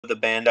the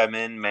band I'm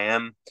in,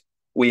 Ma'am,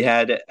 we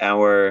had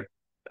our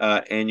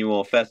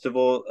annual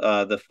festival,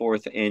 the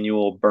fourth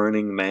annual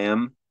Burning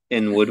Ma'am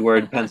in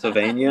Woodward,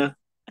 Pennsylvania,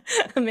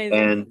 Amazing.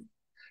 and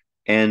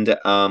and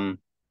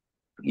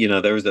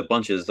there was a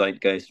bunch of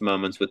zeitgeist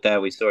moments with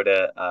that. We sort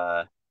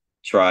of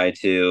try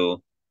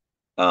to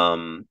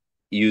um,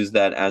 use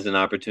that as an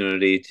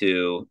opportunity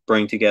to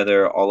bring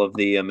together all of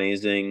the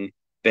amazing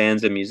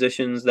bands and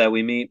musicians that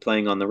we meet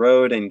playing on the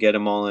road and get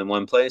them all in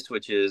one place,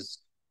 which is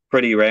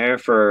pretty rare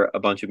for a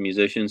bunch of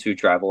musicians who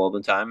travel all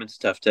the time. It's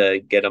tough to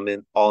get them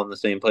in all in the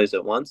same place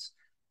at once,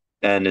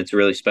 and it's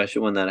really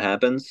special when that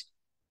happens.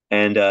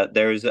 And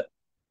there's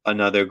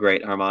another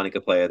great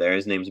harmonica player there.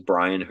 His name's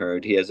Brian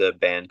Hurd. He has a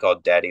band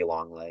called Daddy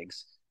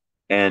Longlegs,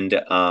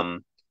 and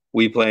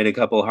we played a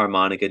couple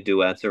harmonica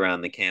duets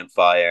around the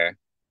campfire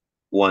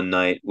one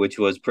night, which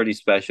was pretty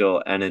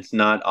special. And it's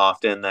not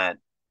often that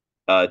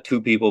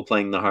two people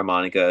playing the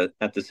harmonica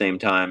at the same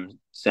time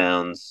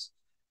sounds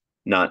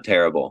not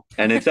terrible.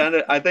 And I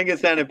think it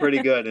sounded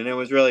pretty good. And it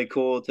was really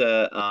cool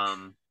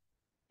to,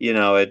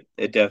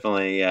 it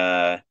definitely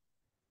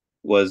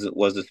was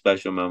a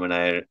special moment.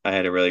 I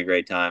had a really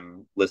great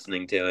time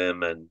listening to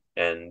him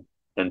and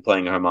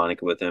playing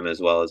harmonica with him as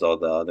well as all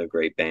the other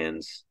great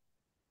bands.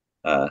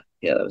 Yeah,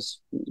 that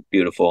was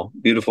beautiful,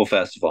 beautiful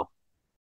festival.